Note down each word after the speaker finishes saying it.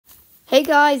Hey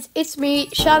guys, it's me,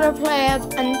 Shadow Player,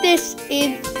 and this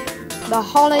is the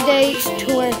holiday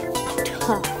tour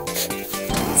talk.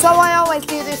 So I always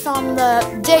do this on the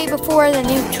day before the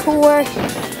new tour,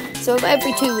 so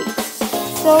every 2 weeks.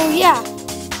 So yeah,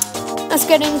 let's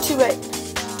get into it.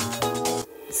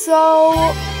 So,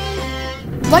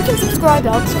 like and subscribe.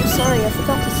 I'm so sorry, I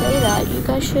forgot to say that. You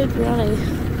guys should really.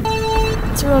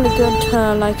 It's really good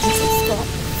to like and subscribe.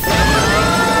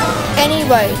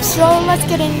 Anyway, so let's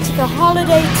get into the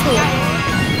holiday tour.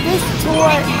 This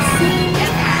tour seems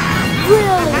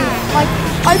really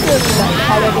I really like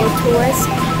holiday tours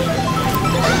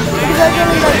because I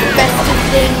really like festive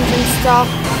things and stuff,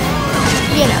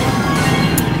 you know.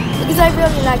 Because I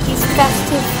really like these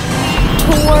festive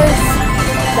tours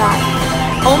that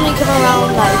only come around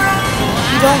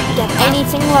you don't get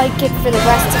anything like it for the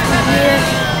rest of the year,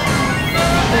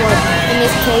 or in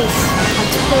this case,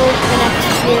 until the next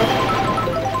year.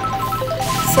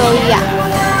 So yeah,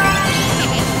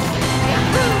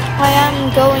 I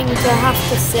am going to have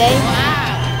to say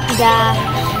that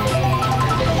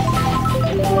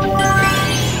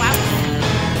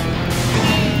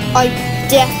I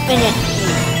definitely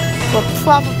will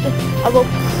probably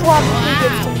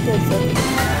give some good food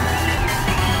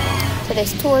to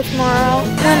this tour tomorrow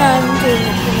when I'm doing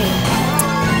it for me.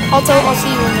 Also, I'll see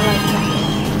you in the right time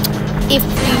if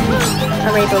you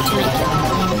are able to make it.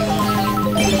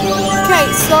 Okay,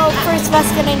 so first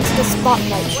let's get into the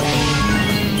spotlight shop.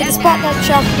 The spotlight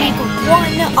shop week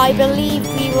 1, I believe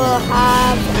we will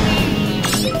have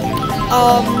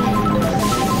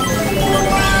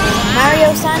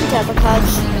Mario Santa,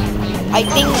 because I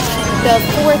think the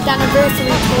 4th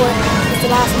anniversary tour is the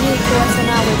last new tour, so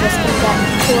now we're just going to get a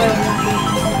tour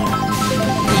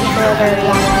for a very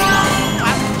long time.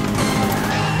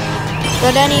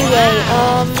 But anyway,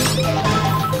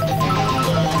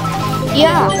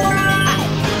 yeah.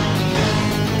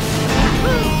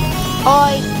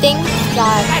 I think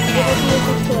that it'll be a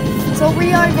good tour. So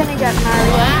we are gonna get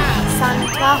Mario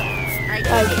Santa.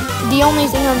 The only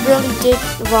thing I really did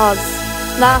was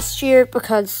last year,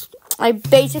 because I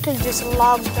basically just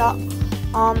logged up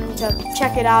to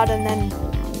check it out and then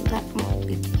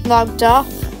logged off.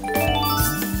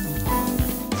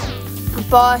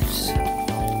 But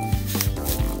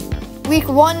week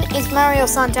 1 is Mario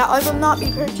Santa. I will not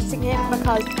be purchasing him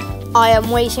because I am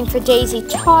waiting for Daisy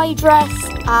tie dress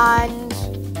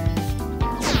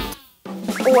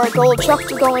or Gold Chuck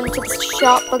to go into the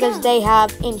shop because they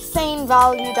have insane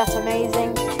value. That's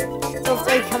amazing. So if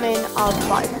they come in, I'll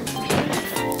buy them.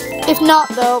 If not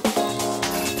though,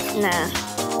 nah,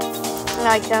 I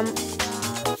like them.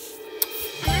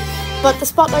 But the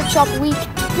Spotlight Shop week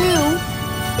 2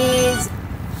 is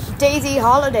Daisy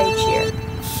Holiday Cheer.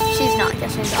 She's not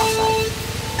getting outside.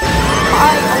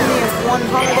 I only have one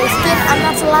holiday skin, and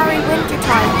that's Larry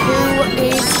Wintertime, who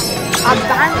is a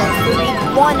banner for week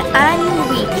 1 and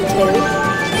week 2.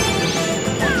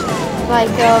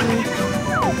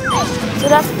 So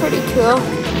that's pretty cool.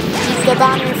 He's the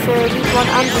banner for week 1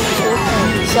 and week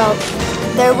 2. So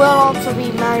there will also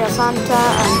be Mario Santa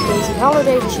and Daisy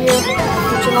Holiday Cheer,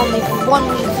 which will only be 1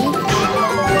 week each.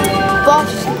 But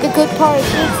the good part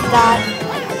is that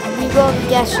we will be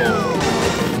getting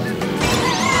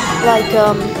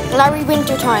Larry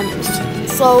Wintertimes.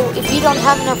 So if you don't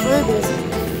have enough rubies,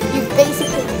 you've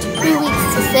basically 2 weeks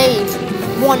to save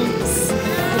once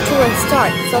the tour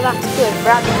starts. So that's good,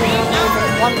 rather than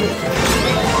only 1 week.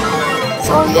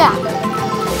 So yeah.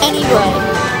 Anyway,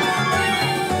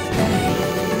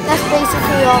 that's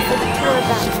basically all for the tour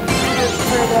event.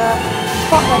 For the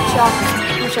spotlight shop,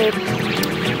 which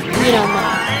you don't know.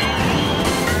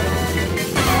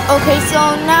 Okay, so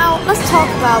now let's talk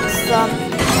about some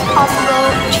possible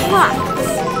tracks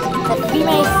that we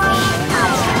may see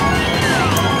at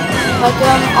I'll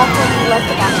tell you like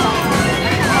the background.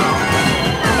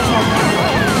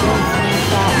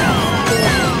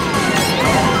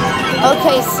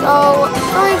 Okay, so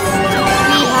first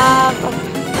we have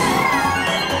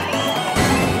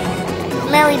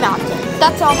Merry Mountain.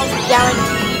 That's almost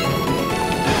guaranteed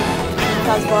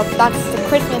because, well, that's the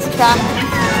Christmas track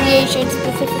creation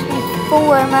specifically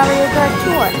for Mario Kart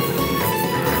Tour.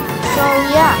 So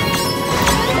yeah,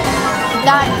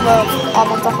 that will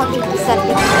almost 100% be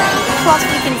true. Plus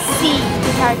we can see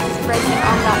the characters breaking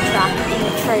on that track in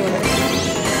the trailer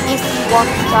if you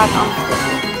watch that on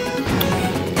Twitter.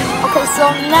 Okay, so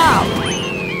now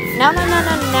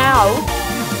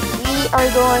we are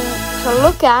going to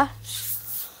look at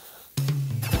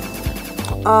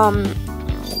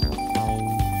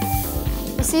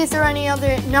see if there are any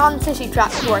other non-city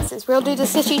track courses. We'll do the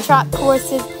city track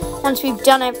courses once we've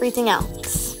done everything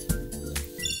else.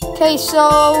 Okay,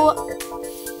 so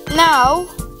Now,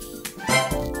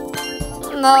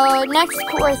 the next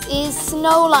course is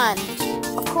Snowland.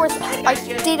 Of course, I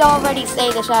did already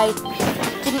say that I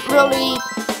didn't really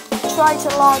try to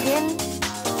log in.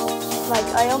 Like,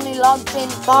 I only logged in,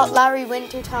 bought Larry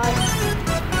Wintertime,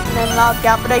 and then logged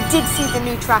out. But I did see the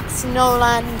new track,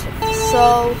 Snowland,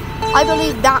 so I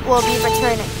believe that will be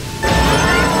returning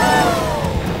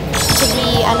to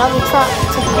be another track,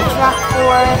 to be a track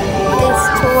for this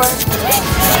tour.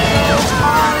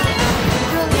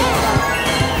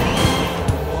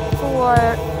 For,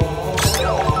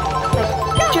 like,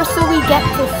 just so we get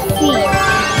to see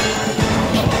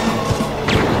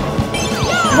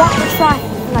what the track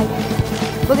like,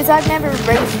 because I've never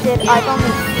raced it, I've only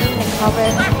seen the cover,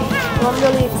 so I'm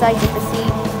really excited to see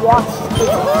what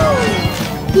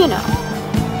it's, you know.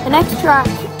 The next track,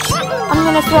 I'm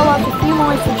going to throw out a few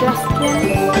more suggestions.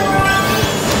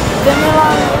 Vanilla,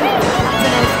 that's a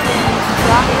nice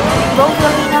track.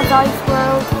 Rosalina's Ice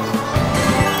World.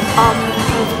 I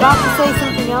was about to say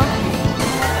something else.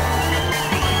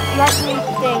 Let me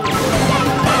think.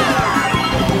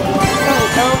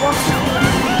 What's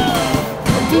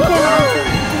DK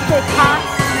Pass.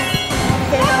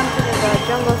 DK onto the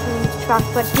Jungle Scenes track,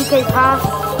 but DK Pass.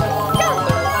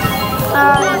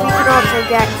 We could also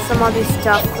get some other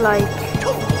stuff like,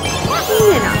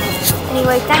 you know.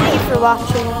 Anyway, thank you for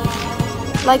watching.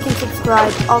 Like and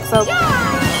subscribe. Also,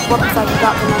 whoops, I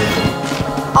forgot to mention.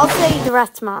 I'll say the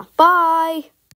rest tomorrow. Bye!